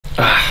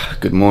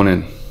Good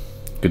morning,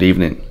 good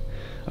evening.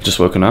 I've just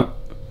woken up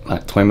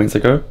like 20 minutes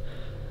ago.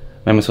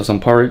 Made myself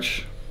some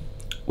porridge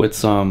with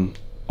some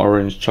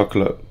orange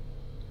chocolate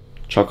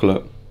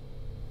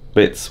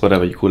bits,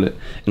 whatever you call it,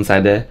 inside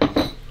there.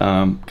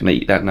 Gonna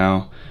eat that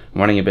now.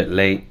 I'm running a bit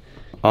late.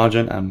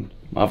 Arjun and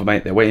my other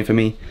mate, they're waiting for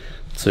me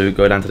to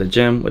go down to the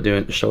gym. We're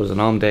doing shoulders and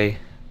arm day,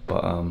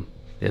 but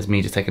there's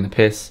me just taking a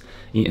piss,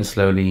 eating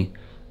slowly,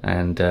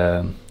 and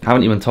I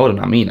haven't even told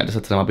them I'm eating. I just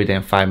said to them I'll be there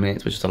in 5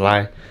 minutes, which is a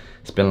lie.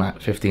 It's been like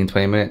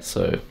 15-20 minutes,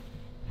 so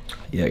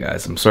yeah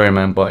guys, I'm sorry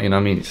man, but you know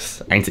what I mean,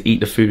 I need to eat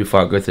the food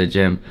before I go to the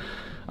gym,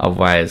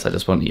 otherwise I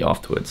just won't eat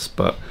afterwards.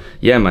 But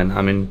yeah man,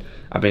 I'm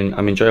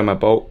enjoying my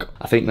bulk.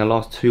 I think in the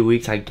last 2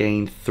 weeks I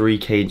gained 3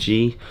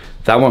 kg.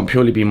 That won't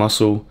purely be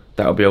muscle,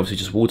 that'll be obviously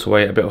just water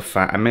weight, a bit of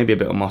fat, and maybe a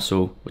bit of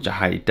muscle, which I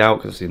highly doubt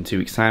because it's in 2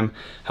 weeks time.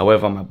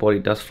 However, my body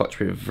does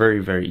fluctuate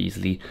very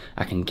easily.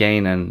 I can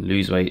gain and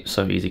lose weight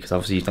so easy because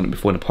obviously you've done it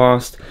before in the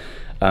past.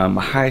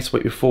 My highest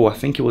weight before, I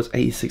think it was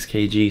 86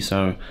 kg,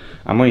 so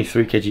I'm only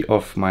 3 kg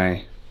off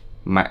my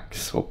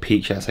max or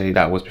peak, should I say,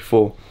 that was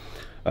before.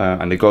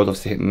 And the goal is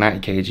obviously hit 90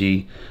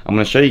 kg. I'm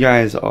going to show you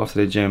guys after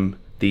the gym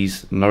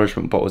these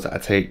nourishment bottles that I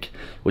take,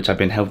 which have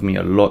been helping me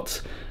a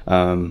lot.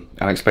 I'll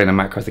explain the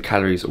macros, the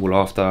calories all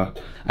after.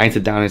 I need to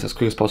down this as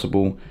quick as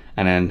possible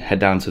and then head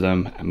down to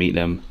them and meet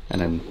them,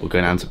 and then we'll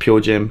go down to Pure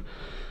Gym,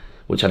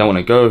 which I don't want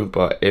to go,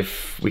 but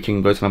if we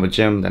can go to another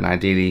gym, then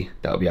ideally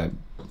that would be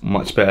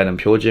much better than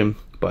Pure Gym.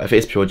 But if it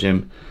is Pure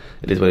Gym,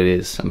 it is what it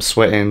is. I'm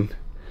sweating.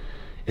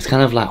 It's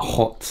kind of like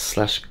hot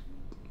slash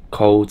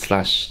cold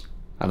slash,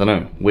 I don't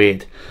know,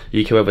 weird.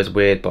 UK weather's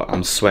weird, but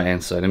I'm sweating.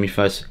 So let me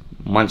first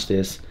munch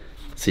this.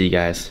 See you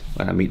guys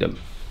when I meet them.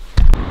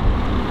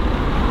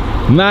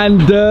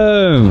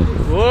 Mandem!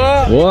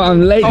 What?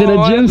 I'm late to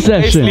the gym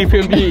session. Hey,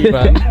 Sleeping Beauty,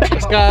 man.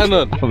 What's going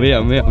on? I'm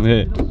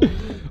here.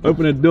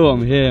 Open the door,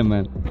 I'm here,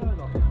 man.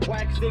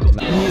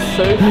 He's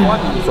so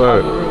funny.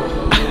 Bro.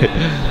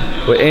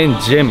 We're in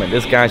gym and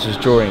this guy's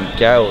just drawing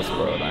girls,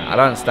 bro. Like, I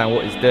don't understand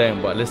what he's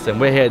doing, but listen,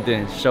 we're here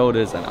doing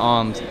shoulders and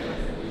arms.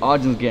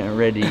 Arjun's getting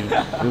ready.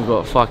 We've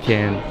got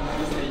fucking...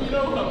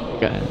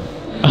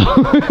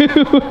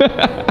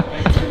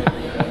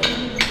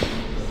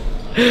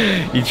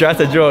 He tried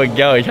to draw a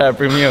girl, he tried to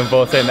bring me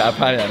involved saying that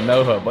apparently I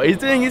know her. But he's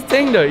doing his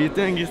thing though, he's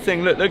doing his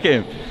thing. Look at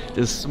him.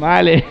 Just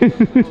smiling.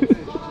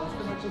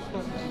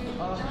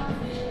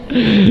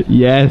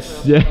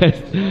 Yes.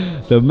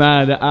 The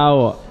man, the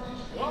hour.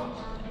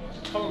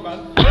 Come on, man.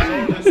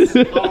 Shoulders,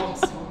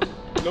 arms,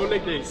 no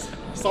leg days.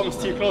 Summer's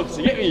too close,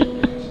 you get me?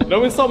 No,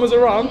 when summer's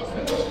around,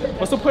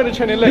 what's the point of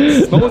training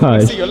legs? No one's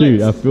gonna see your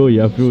legs. I feel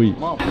you.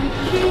 Wow.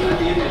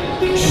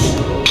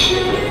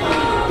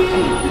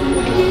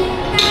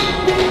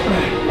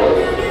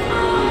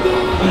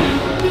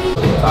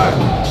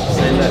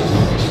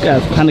 This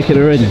guy's panicking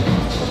already.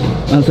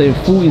 Man saying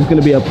 40 is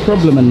gonna be a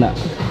problem in that.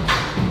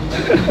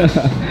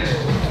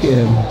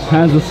 Yeah,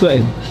 hands are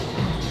sweating.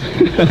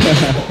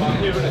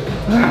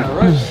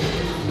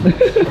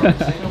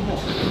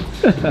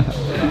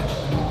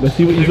 Let's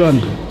see what he's on.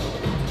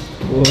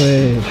 Boy,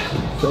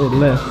 say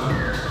less.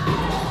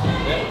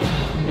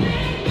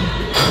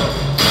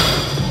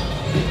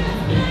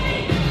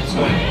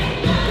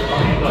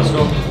 Let's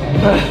go.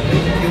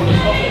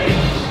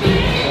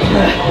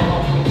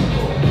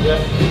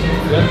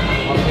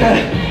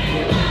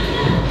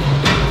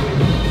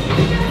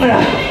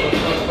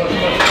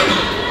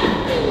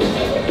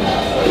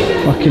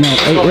 Fucking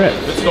hell, 8 reps.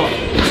 Let's go.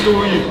 Let's go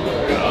with you.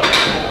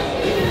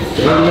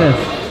 Say less.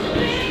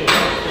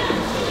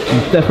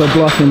 He's defo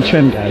blasting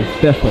trend, guys.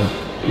 Defo.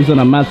 He's on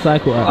a mad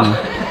cycle right now.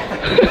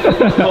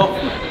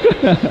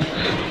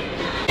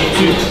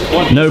 2,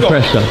 1. No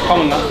pressure. Come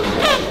on now.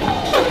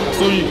 I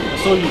saw you.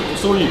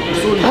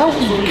 Oh,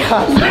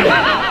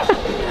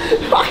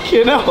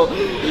 fucking hell.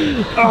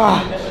 I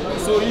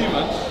saw you,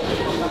 man.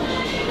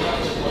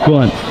 Go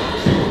on.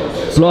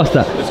 Blast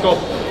that. Let's go.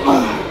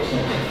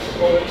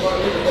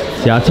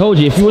 See, I told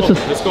you, if you were to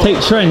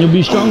take trend, you'll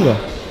be stronger.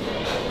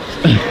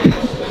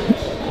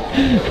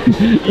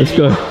 Let's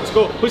go. Let's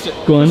go. Push it.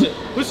 Go on.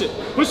 Push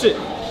it.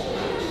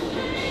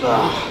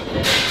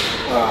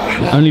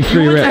 Only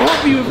 3 reps. To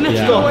help you with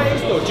lift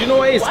off. Do you know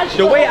what it is?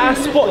 The way I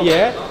spot,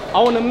 yeah, I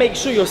want to make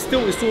sure you're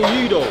still, it's all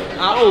you though.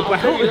 But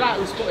help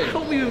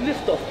me with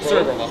lift off, bro.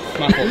 Sorry, brother.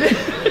 My fault.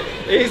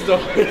 It is though.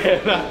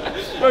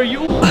 Bro,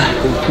 you. 3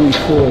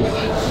 4s.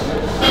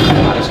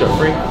 Let's go.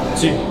 3,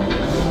 2,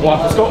 1.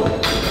 Let's go.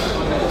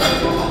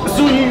 It's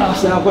all you.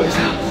 I've got this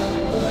out.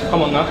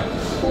 Come on now.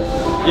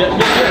 Yeah.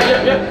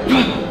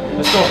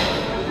 Let's go.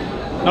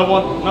 Another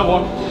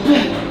one.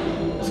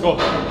 Let's go.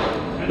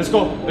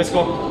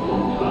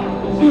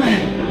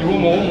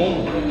 One more.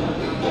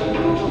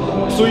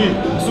 Saw you.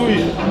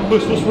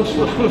 Push.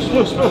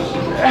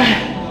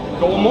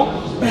 Go one more.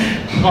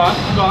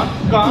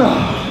 Go on.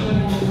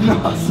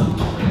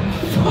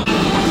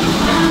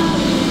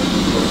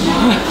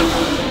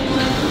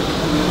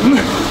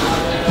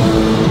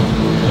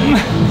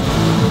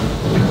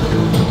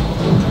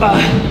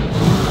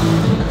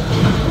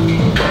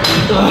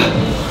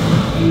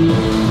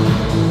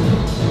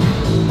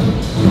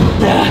 No,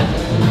 What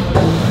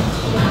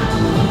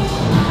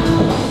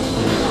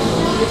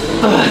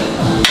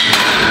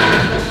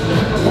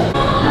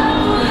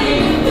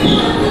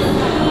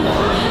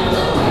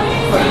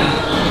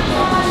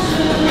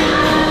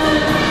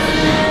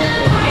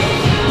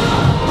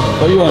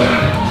are you on?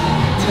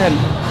 10.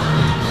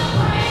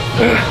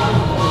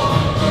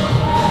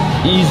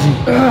 Easy.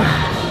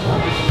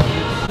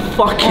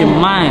 Fucking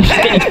man,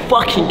 just getting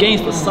fucking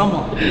games for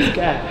summer. This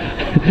guy.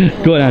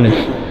 Go on, Anish.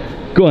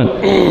 Go on.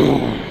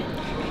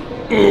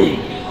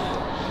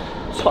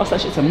 Pass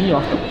that shit to me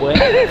after, boy.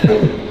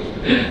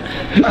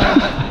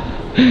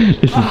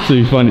 This is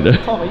too funny though.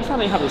 Come on, you sound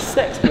like you're having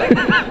sex, bro. Is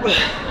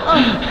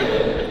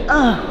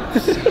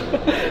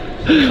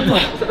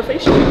that the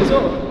face shape as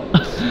well?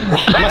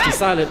 You must be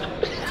silent.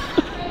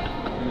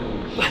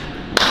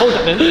 Hold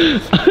that then.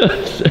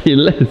 Say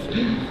less.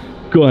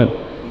 Go on.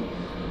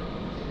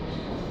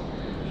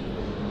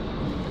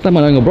 That's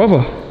my younger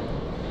brother.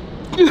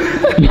 He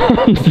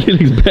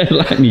looks better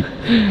like me.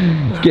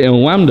 He's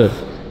getting whammed though.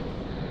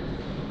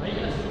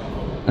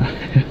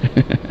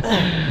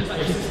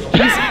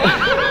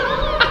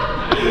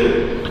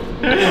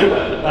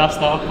 Last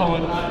star, come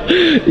on.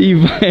 He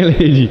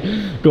violated you.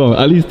 Go on,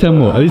 at least 10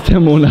 more. At least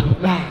 10 more now.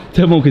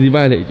 10 more because he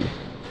violated you.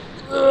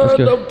 Let's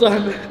go. I'm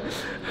done.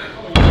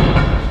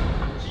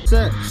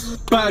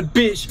 Bad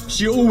bitch,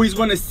 she always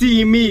wanna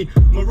see me.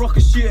 Morocco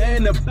shooter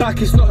in the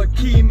back, it's not a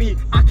key me.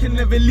 I can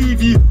never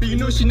leave you, but you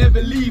know she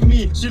never leave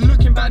me. She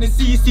looking back in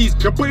CC's,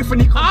 your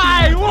boyfriend he can't.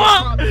 Aye,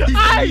 what?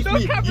 Aye,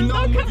 me. no You know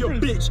I'm with your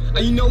cameras. bitch,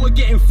 and you know we're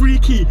getting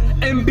freaky.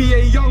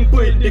 NBA young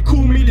boy, they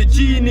call me the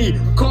genie.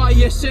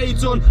 Cartier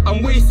shades on,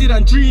 I'm wasted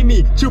and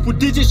dreamy. Triple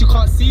digits, you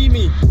can't see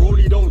me.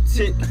 Rolly don't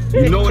tick,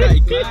 you know that he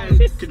glides.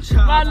 Can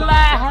chat Man, about like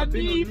how I've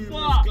been on Hanifa.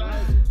 numerous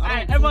glides.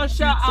 Hey, everyone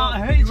shout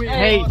out H.A.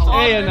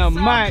 H.A. on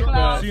the mic,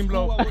 bro. Scene.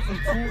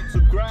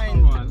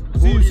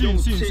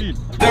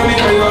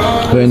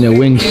 We're in the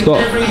Wingstop.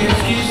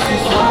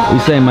 What you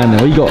saying, man?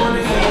 What you got?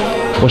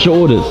 What's your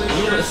orders?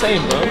 You're the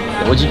same, bro.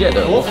 What'd you get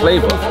though? What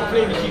flavour?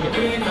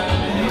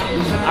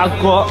 I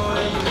got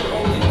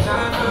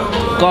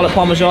garlic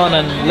parmesan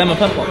and lemon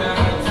pepper.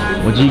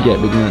 What'd you get,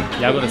 big man?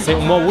 Yeah, I got the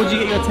same. What would you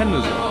get your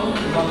tenders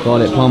with?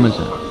 Garlic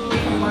parmesan.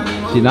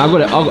 See, now I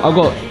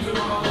got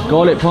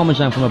garlic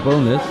parmesan from a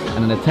boneless,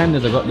 and then the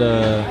tenders I got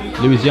the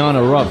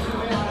Louisiana rub. I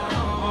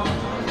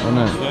don't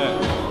know.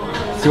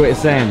 Yeah. See what it's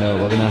saying though.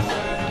 We're gonna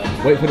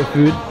wait for the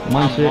food,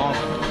 munch it.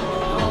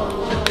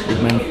 Big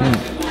man thing.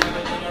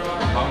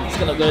 It's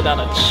gonna go down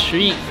a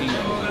treat for you.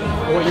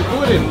 What you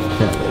recording?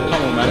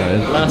 Come on, man.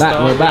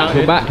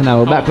 We're back now.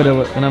 We're back with the.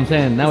 And I'm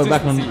saying now we're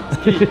back on. You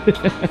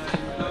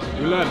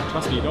learn,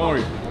 trust me, don't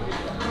worry.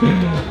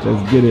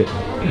 Let's get it.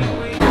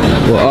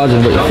 Well,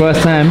 Arjun, but your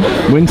first time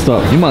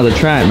Wingstop, you might as well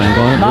try it, man.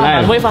 Go on. Nah,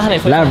 Live, man, wait for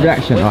Hanif. live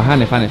reaction. Oh,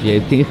 Hanif,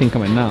 yeah. Anything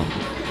coming now?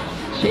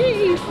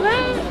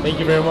 Thank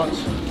you very much.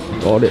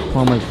 Got it,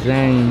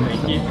 parmesan,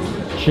 Thank you.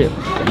 chips,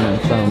 and then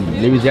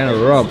some Louisiana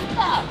rub.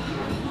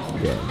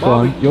 Yeah, go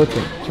on, your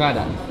thing. Try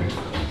that.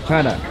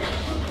 Try that.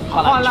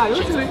 Oh, like,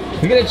 you're doing.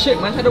 You get a chip,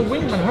 man. Try the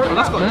wing, man. Hurry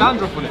That's up, got man.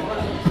 dandruff on it.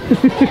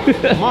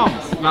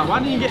 Mums, like, why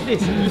didn't you get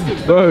this?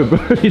 Bro,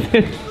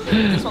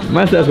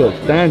 man says that's got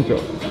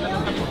dandruff.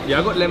 Yeah,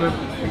 I got lemon.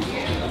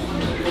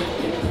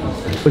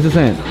 What's it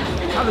saying?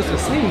 That was the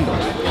same,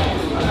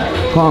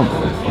 though. Calm.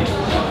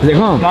 Is it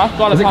calm? Nah,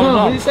 garlic Is it calm? parmesan.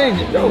 What are you saying?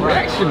 Yo,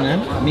 reaction, man.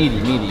 Meaty.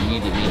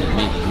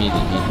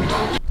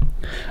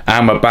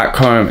 And we're back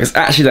home. It's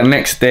actually the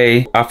next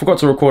day. I forgot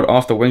to record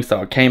after Wingstop.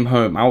 I came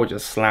home, I was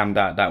just slammed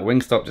out. That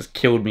Wingstop just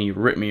killed me,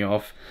 ripped me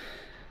off.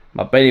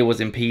 My belly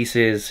was in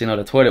pieces. You know,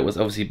 the toilet was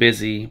obviously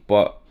busy.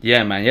 But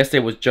yeah, man,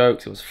 yesterday was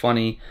jokes. It was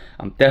funny.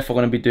 I'm definitely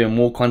going to be doing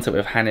more content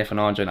with Hanif and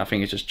Arjun. I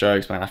think it's just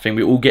jokes, man. I think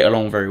we all get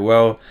along very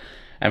well.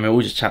 And we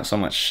all just chat so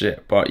much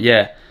shit. But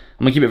yeah,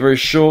 I'm going to keep it very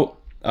short.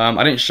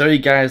 I didn't show you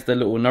guys the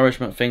little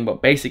nourishment thing,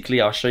 but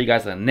basically I'll show you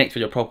guys in the next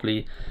video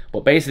properly.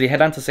 But basically head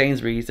down to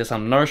Sainsbury's. There's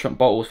some nourishment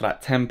bottles for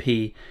like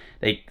 10p.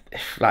 They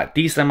like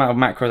decent amount of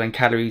macros and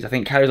calories. I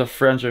think calories are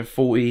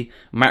 340,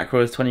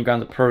 macros 20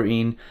 grams of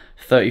protein,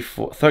 30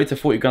 to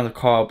 40 grams of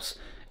carbs.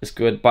 It's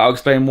good, but I'll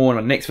explain more in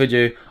the next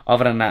video.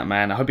 Other than that,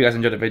 man, I hope you guys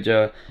enjoyed the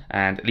video,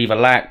 and leave a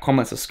like,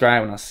 comment,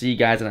 subscribe, and I'll see you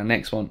guys in the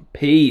next one.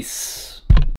 Peace.